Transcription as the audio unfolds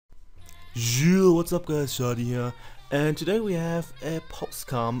Yo, what's up guys, Shadi here, and today we have a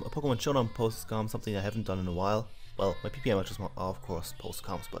postcom, a Pokemon Showdown postcom, something I haven't done in a while. Well, my PPM matches are of course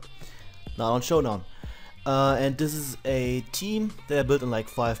postcoms, but not on Showdown. And this is a team that I built in like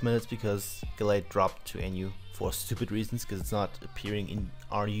 5 minutes because Gallade dropped to NU for stupid reasons, because it's not appearing in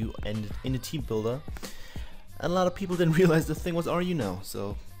RU and in the team builder. And a lot of people didn't realize the thing was RU now,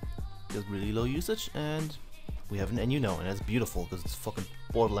 so there's really low usage, and we have an NU now, and that's beautiful because it's fucking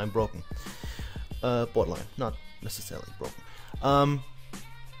borderline broken. Borderline, not necessarily broken.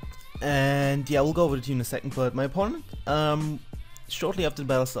 And yeah, we'll go over the team in a second, but my opponent, shortly after the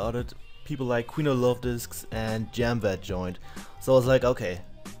battle started, people like Queen of Love Discs and Jamvet joined. So I was like, okay,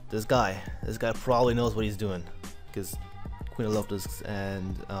 this guy probably knows what he's doing, because Queen of Love Discs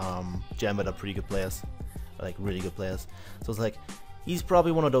and Jamvet are pretty good players, like really good players. So I was like, he's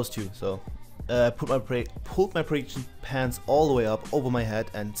probably one of those two. So pulled my prediction pants all the way up over my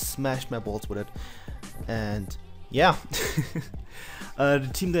head and smashed my balls with it. And yeah, the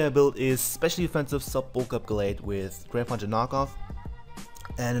team that I built is specially defensive sub bulk up Gallade with Grand Punch and Knockoff,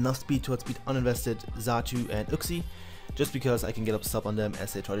 and enough speed to outspeed uninvested Xatu and Uxie, just because I can get up sub on them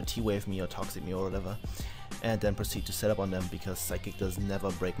as they try to T-wave me or toxic me or whatever, and then proceed to set up on them because Psychic does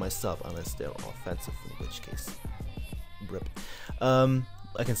never break my sub unless they're offensive, in which case, rip.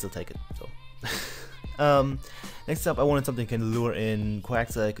 I can still take it, so. Next up, I wanted something that can lure in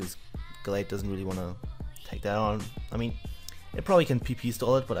Quagsire, because Gallade doesn't really want to take that on. I mean, it probably can PP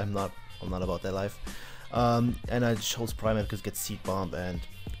stall it, but I'm not about that life. And I chose Primeape because it gets Seed Bomb and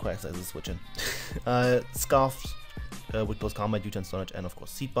Quagsire is switching. Scarf with both Combat, U-turn Stonage, and of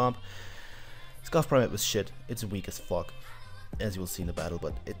course Seed Bomb. Scarf Primeape was shit. It's weak as fuck, as you will see in the battle,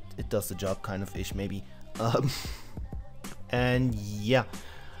 but it does the job kind of ish maybe. And yeah,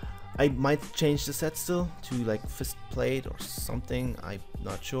 I might change the set still to like Fist Plate or something, I'm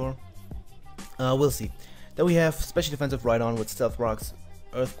not sure. We'll see. Then we have Special Defensive Rhydon with Stealth Rocks,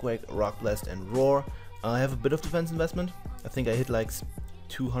 Earthquake, Rock Blast, and Roar. I have a bit of defense investment. I think I hit like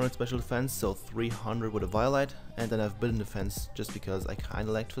 200 special defense, so 300 with a Violite, and then I have a bit in defense just because I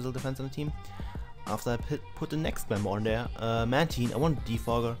kinda liked physical defense on the team. After I put the next member on there, Mantine, I wanted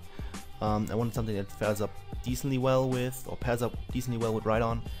Defogger. I wanted something that pairs up decently well with,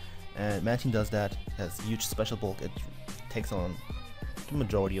 Rhydon. And Mantine does that, has huge special bulk, it takes on the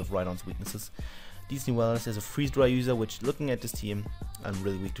majority of Rhydon's weaknesses decently well. There's a Freeze Dry user, which looking at this team, I'm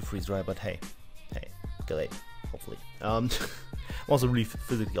really weak to Freeze Dry, but hey, Gallade, hopefully. I'm also really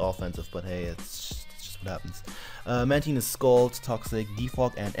physically offensive, but hey, it's just what happens. Mantine is Scald, Toxic,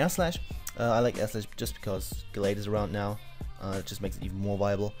 Defog, and Air Slash. I like Air Slash just because Gallade is around now. It just makes it even more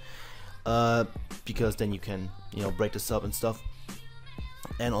viable. Because then you can, break the sub and stuff.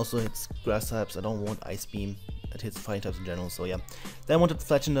 And also hits grass types. I don't want Ice Beam. It hits fighting types in general, so yeah. Then I wanted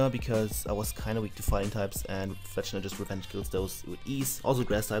Fletchender because I was kind of weak to fighting types, and Fletchender just revenge kills those with ease. Also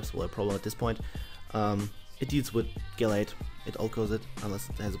grass types were a problem at this point. It deals with Gallade. It ulcos it unless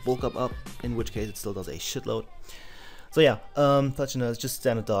it has a bulk up, in which case it still does a shitload. So yeah, Fletchender is just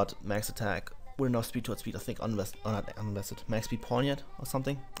standard dot, max attack, with enough speed to outspeed, I think not uninvested, max speed Pawniard or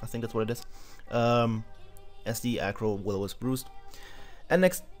something. I think that's what it is. SD, Acro, Will-O-Wisp, Roost. And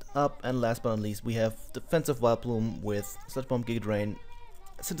next up, and last but not least, we have Defensive Vileplume with Sludge Bomb, Giga Drain,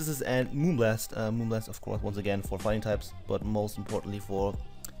 Synthesis, and Moonblast. Moonblast, of course, once again for fighting types, but most importantly for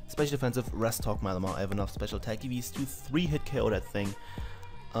special defensive Rest Talk Malamar. I have enough special attack EVs to 3-hit KO that thing,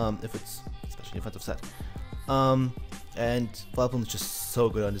 if it's special defensive set. And Vileplume is just so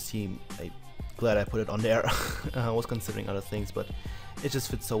good on this team. I'm glad I put it on there. I was considering other things, but it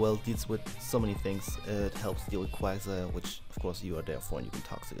just fits so well, deals with so many things. It helps deal with Quagsire, which of course you are there for and you can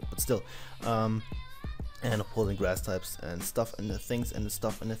toxic it, but still. And opposing grass types and stuff and the things and the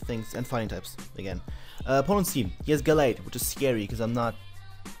stuff and the things and fighting types again. Opponent's team, he has Gallade, which is scary because I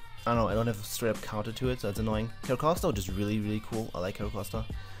don't have a straight up counter to it, so it's annoying. Carracosta, which is really cool, I like Carracosta.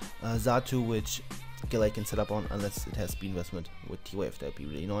 Xatu, which Gallade can set up on unless it has speed investment with T-Wave, that'd be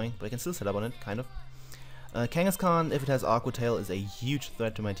really annoying, but I can still set up on it, kind of. Kangaskhan, if it has Aqua Tail, is a huge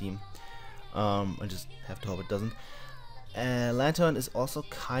threat to my team. I just have to hope it doesn't. Lantern is also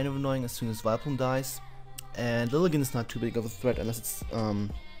kind of annoying as soon as Vileplume dies. And Lilligant is not too big of a threat unless it's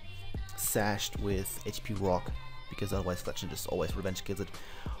sashed with HP Rock, because otherwise Fletcher just always revenge kills it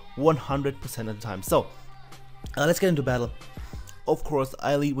 100% of the time. So, let's get into battle. Of course,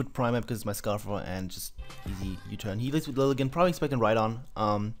 I lead with Primeape because it's my Scarfer and just easy U-turn. He leads with Lilligant, probably expecting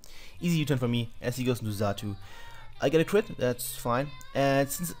Rhydon. Easy U-turn for me as he goes into Xatu. I get a crit, that's fine. And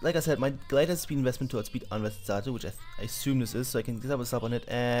since, like I said, my Gallade has speed investment to outspeed uninvested Xatu, which I assume this is, so I can get up a sub on it.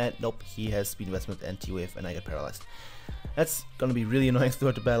 And nope, he has speed investment and T-Wave, and I get paralyzed. That's gonna be really annoying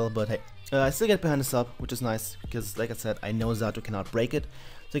throughout the battle, but hey. I still get behind the sub, which is nice, because like I said, I know Zato cannot break it,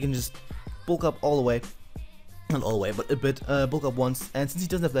 so he can just bulk up all the way. Not all the way, but a bit, bulk up once, and since he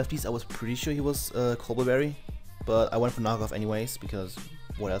doesn't have lefties, I was pretty sure he was Colberberry, but I went for knockoff anyways, because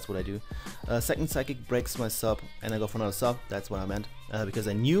what else would I do? Second Psychic breaks my sub, and I go for another sub, that's what I meant, because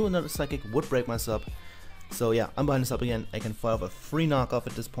I knew another Psychic would break my sub. So yeah, I'm behind the sub again, I can fire off a free knockoff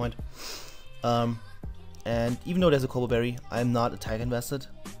at this point. And even though there's a Colberberry, I'm not attack invested,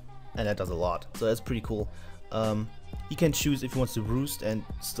 and that does a lot, so that's pretty cool. He can choose if he wants to roost and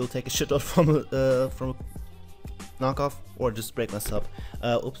still take a shit out from a knockoff, or just break my sub.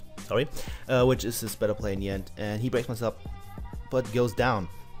 Oops, sorry. Which is his better play in the end, and he breaks my sub, but goes down.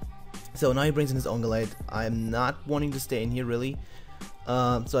 So now he brings in his own Gallade. I'm not wanting to stay in here really,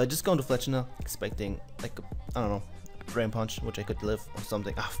 so I just go into Fletchner, expecting like I don't know, Drain Punch, which I could live or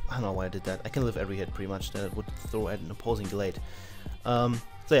something. I don't know why I did that. I can live every hit pretty much that would throw at an opposing Gallade.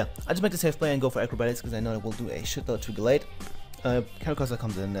 So yeah, I just make the safe play and go for Acrobatics because I know it will do a shitload to Gallade. Caracrossa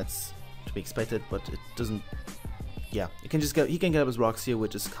comes in, that's to be expected, but it doesn't. Yeah, he can get up his rocks here,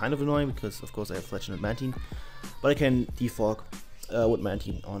 which is kind of annoying because of course I have Fletchner and Mantine, but I can defog with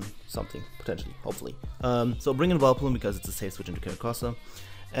Mantine on something potentially, hopefully. So bring in Vileplume because it's a safe switch into Caracrossa,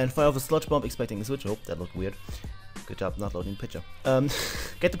 and fire off a Sludge Bomb expecting a switch. Oh, that looked weird. Good job not loading the picture.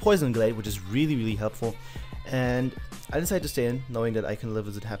 Get the Poison Glade, which is really helpful, and I decided to stay in, knowing that I can live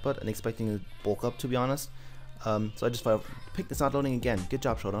as a headbutt and expecting a bulk up, to be honest. So I just pick this not loading again. Good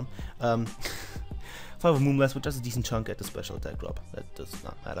job, Showdown. 5 of Moonblast, which does a decent chunk at the special attack drop. That does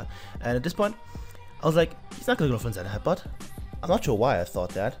not matter. And at this point, I was like, he's not gonna go for inside a headbutt. I'm not sure why I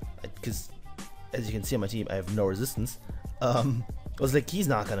thought that, because as you can see on my team, I have no resistance. I was like, he's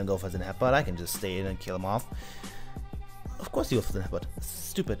not gonna go for an headbutt. I can just stay in and kill him off. Of course he goes for the headbutt.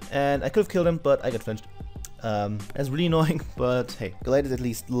 Stupid. And I could have killed him, but I got flinched. That's really annoying, but hey, Gallade is at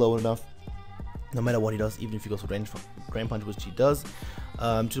least low enough, no matter what he does, even if he goes for Drain Punch, which he does,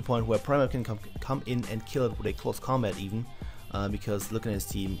 to the point where Primal can come in and kill it with a close combat even, because looking at his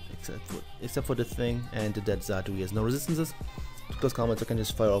team, except for the thing and the dead Zato, he has no resistances to close combat, so I can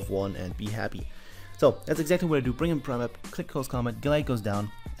just fire off one and be happy. So that's exactly what I do. Bring in Primal, click close combat, Gallade goes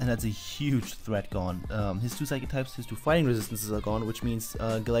down, and that's a huge threat gone. His 2 Psychic types, his 2 fighting resistances are gone, which means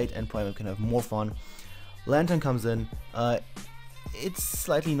Gallade and Primal can have more fun. Lantern comes in. It's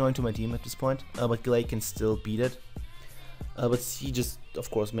slightly annoying to my team at this point, but Gallade can still beat it. But he just, of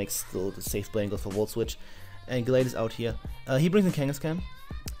course, makes still the safe play and goes for Volt Switch. And Gallade is out here. He brings in Kangaskhan,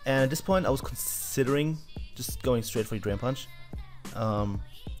 and at this point I was considering just going straight for the Drain Punch.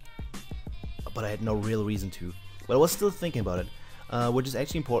 But I had no real reason to. But I was still thinking about it, which is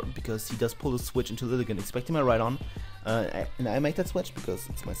actually important because he does pull the switch into Lilligant, expecting my Rhydon, and I make that switch because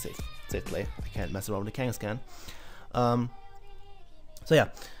it's my safe play. I can't mess around with the Kangaskhan. So yeah,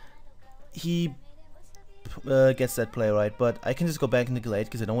 he gets that play right, but I can just go back into Gallade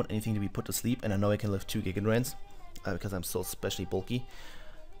because I don't want anything to be put to sleep, and I know I can live 2 Giga Drains because I'm so especially bulky.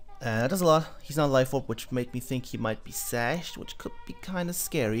 And that does a lot. He's not Life Orb, which made me think he might be sashed, which could be kind of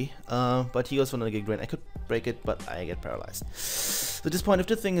scary. But he goes for another Giga Drain. I could break it, but I get paralyzed. So at this point, if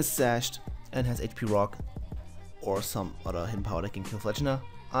the thing is sashed and has HP Rock or some other hidden power that can kill Fletchner,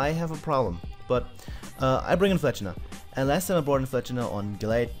 I have a problem. But I bring in Fletchner. And last time I brought in Fletchner on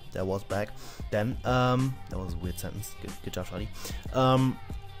Gallade, that was back then. That was a weird sentence. Good job, Shadi.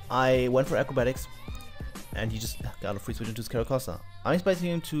 I went for Acrobatics, and he just got a free switch into his Caracrossa. I'm expecting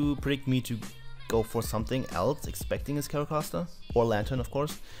him to predict me to go for something else, expecting his Caracrossa, or Lantern, of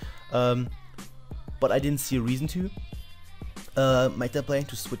course. But I didn't see a reason to make that play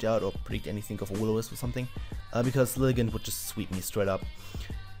to switch out or predict anything, go for Will-O-Wisp or something, because Lilligant would just sweep me straight up.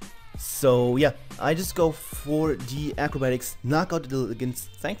 So yeah, I just go for the Acrobatics, knock out the Lilligant.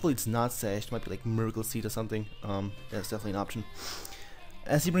 Thankfully it's not sashed, might be like Miracle Seed or something. That's definitely an option.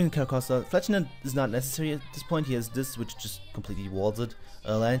 As he brings in Caracrossa, Fletchner is not necessary at this point. He has this, which just completely walls it,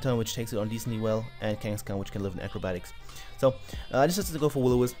 Lantern, which takes it on decently well, and Kangaskhan, which can live in Acrobatics. So I just have to go for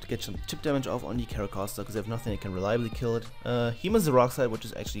Will-O-Wisp to get some chip damage off on the Caracrossa, because I have nothing that can reliably kill it. He has the Rock Slide, which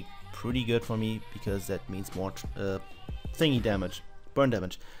is actually pretty good for me, because that means more thingy damage, burn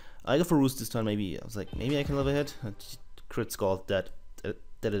damage. I go for Roost this time, maybe. I was like, maybe I can live a hit. Crit Skull, dead it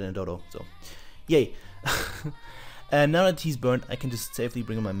in Dodo, so yay. And now that he's burned, I can just safely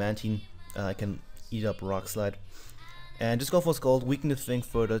bring in my Mantine. I can eat up Rock Slide and just go for Scald, weaken the thing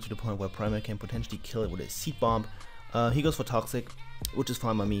further to the point where Primal can potentially kill it with a Seed Bomb. He goes for Toxic, which is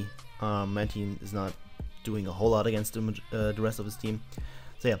fine by me. Mantine is not doing a whole lot against the rest of his team.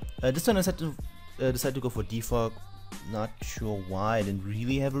 So yeah, this time I decided to go for Defog. Not sure why, I didn't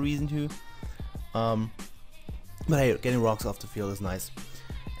really have a reason to. But hey, getting rocks off the field is nice.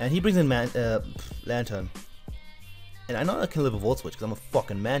 And he brings in Lantern. And I know I can live a Volt Switch because I'm a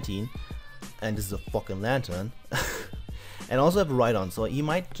fucking Mantine. And this is a fucking Lantern. And I also have a Rhydon, so he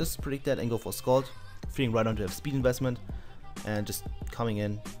might just predict that and go for Scald, freeing Rhydon to have speed investment, and just coming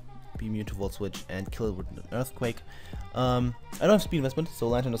in, be immune to Volt Switch, and kill it with an Earthquake. I don't have speed investment, so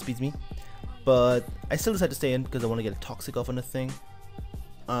Lantern outspeeds me. But I still decide to stay in because I want to get a Toxic off on the thing.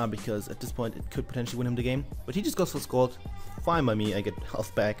 Because at this point it could potentially win him the game. But he just goes for Scald. Fine by me, I get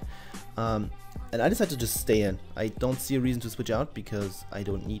health back. And I decide to just stay in. I don't see a reason to switch out because I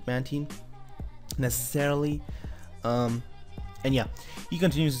don't need Mantine necessarily. And yeah, he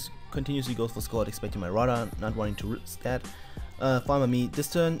continuously goes for Scald, expecting my Rhydon, not wanting to risk that. Fine by me.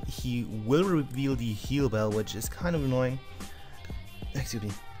 This turn he will reveal the Heal Bell, which is kind of annoying. Excuse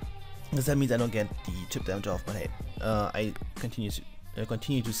me. Because that means I don't get the chip damage off, but hey, I continue to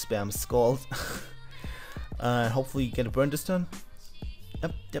spam Scald. Hopefully get a burn this turn.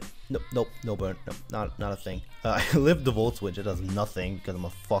 Yep, nope, no burn, nope, not a thing. I live the Volt Switch, it does nothing because I'm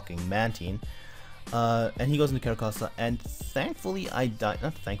a fucking Mantine. And he goes into Caracosta, and thankfully I died,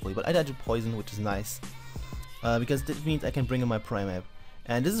 not thankfully, but I died to poison, which is nice. Because this means I can bring in my Primeape.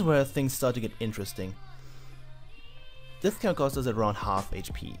 And this is where things start to get interesting. This Caracosta is at around half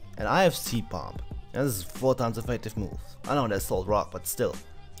HP, and I have Seed Bomb. And this is 4 times effective move. I know that's Assault Rock, but still.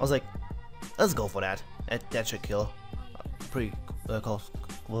 I was like, let's go for that. That should kill. Pretty close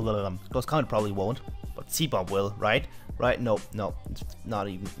comment probably won't, but Seed Bomb will, right? Right? Nope, it's not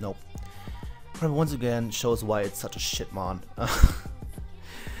even, nope. Primeape once again shows why it's such a shit mon.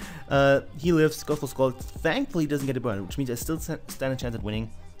 He lives, goes for Scald. Thankfully he doesn't get a burn, which means I still stand a chance at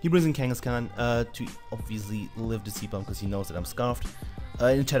winning. He brings in Kangaskhan to obviously live the Seed Bomb because he knows that I'm Scarfed.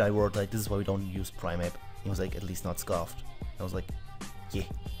 In chat I wrote like, this is why we don't use Primeape. He was like, at least not Scarfed. I was like, yeah.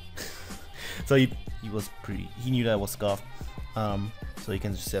 So he knew that I was Scarfed. So he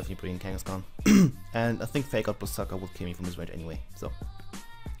can just definitely bring in Kangaskhan. And I think Fake Out plus Sucker will kill me from this range anyway. So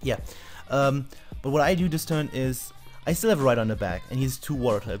yeah. But what I do this turn is I still have a Rhydon in the back, and he's 2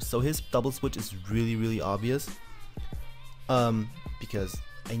 water types, so his double switch is really obvious. Because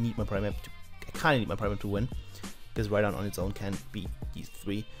I need my Primeape to, I kinda need my Primeape to win, because Rhydon on its own can beat these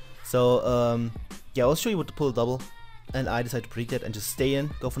 3. So yeah, I'll show you what to pull a double, and I decide to predict it and just stay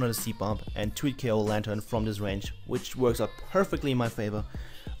in, go for another Seed Bomb, and 2-hit KO Lantern from this range, which works out perfectly in my favor.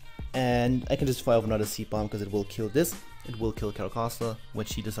 And I can just fire off another Seed Bomb because it will kill this. It will kill Caracosta,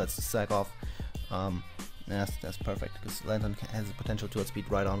 which he decides to sack off. That's perfect because Lantern has the potential to outspeed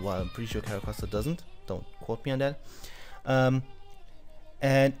Rhydon, while I'm pretty sure Caracosta doesn't. Don't quote me on that.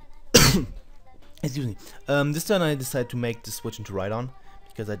 And excuse me. This turn I decided to make the switch into Rhydon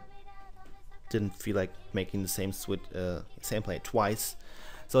because I didn't feel like making the same switch, same play twice.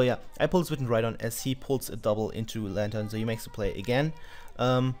 So yeah, I pulled the switch into Rhydon as he pulls a double into Lantern, so he makes the play again.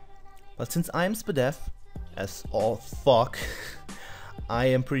 But since I'm Spadef, as all fuck, I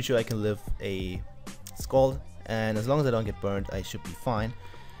am pretty sure I can live a Scald, and as long as I don't get burned, I should be fine.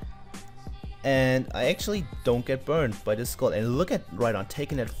 And I actually don't get burned by this Scald. And look at Rhydon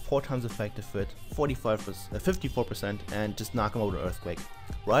taking that 4 times effective hit, 54%, and just knock him over with Earthquake.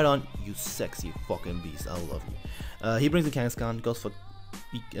 Rhydon, you sexy fucking beast, I love you. He brings the Kangaskhan, goes for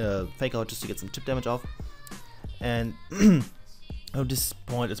Fake Out just to get some chip damage off, and at this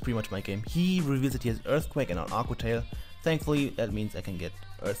point, it's pretty much my game. He reveals that he has Earthquake and an Aqua Tail. Thankfully, that means I can get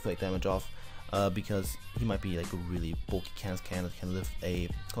Earthquake damage off, because he might be like a really bulky Kangaskhan that can lift a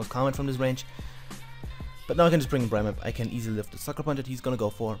close combat from this range. But now I can just bring in Primeape. I can easily lift the Sucker Punch that he's gonna go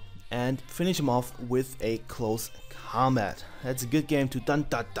for, and finish him off with a close combat. That's a good game to dun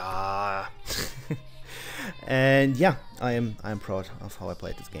da da. And yeah, I'm proud of how I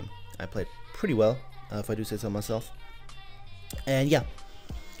played this game. I played pretty well, if I do say so myself. And yeah,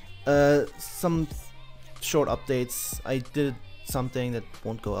 some short updates. I did something that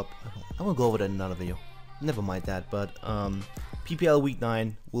won't go up. I will go over that in another video. Never mind that. But PPL Week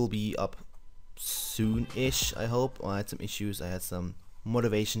 9 will be up soon-ish, I hope. I had some issues. I had some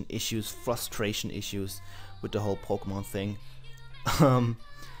motivation issues, frustration issues with the whole Pokemon thing.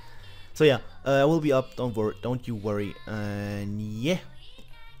 So yeah, I will be up. Don't you worry. And yeah,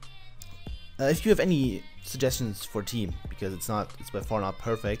 if you have any suggestions for team, because it's by far not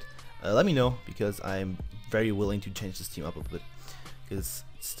perfect, let me know, because I'm very willing to change this team up a bit, because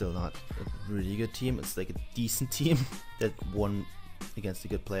it's still not a really good team. It's like a decent team that won against a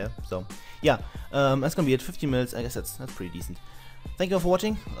good player. So yeah, that's gonna be it. 15 minutes, I guess that's pretty decent. Thank you all for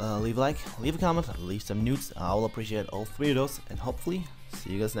watching. Leave a like, leave a comment, leave some nudes. I'll appreciate all 3 of those, and hopefully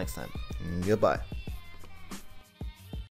see you guys next time. Goodbye.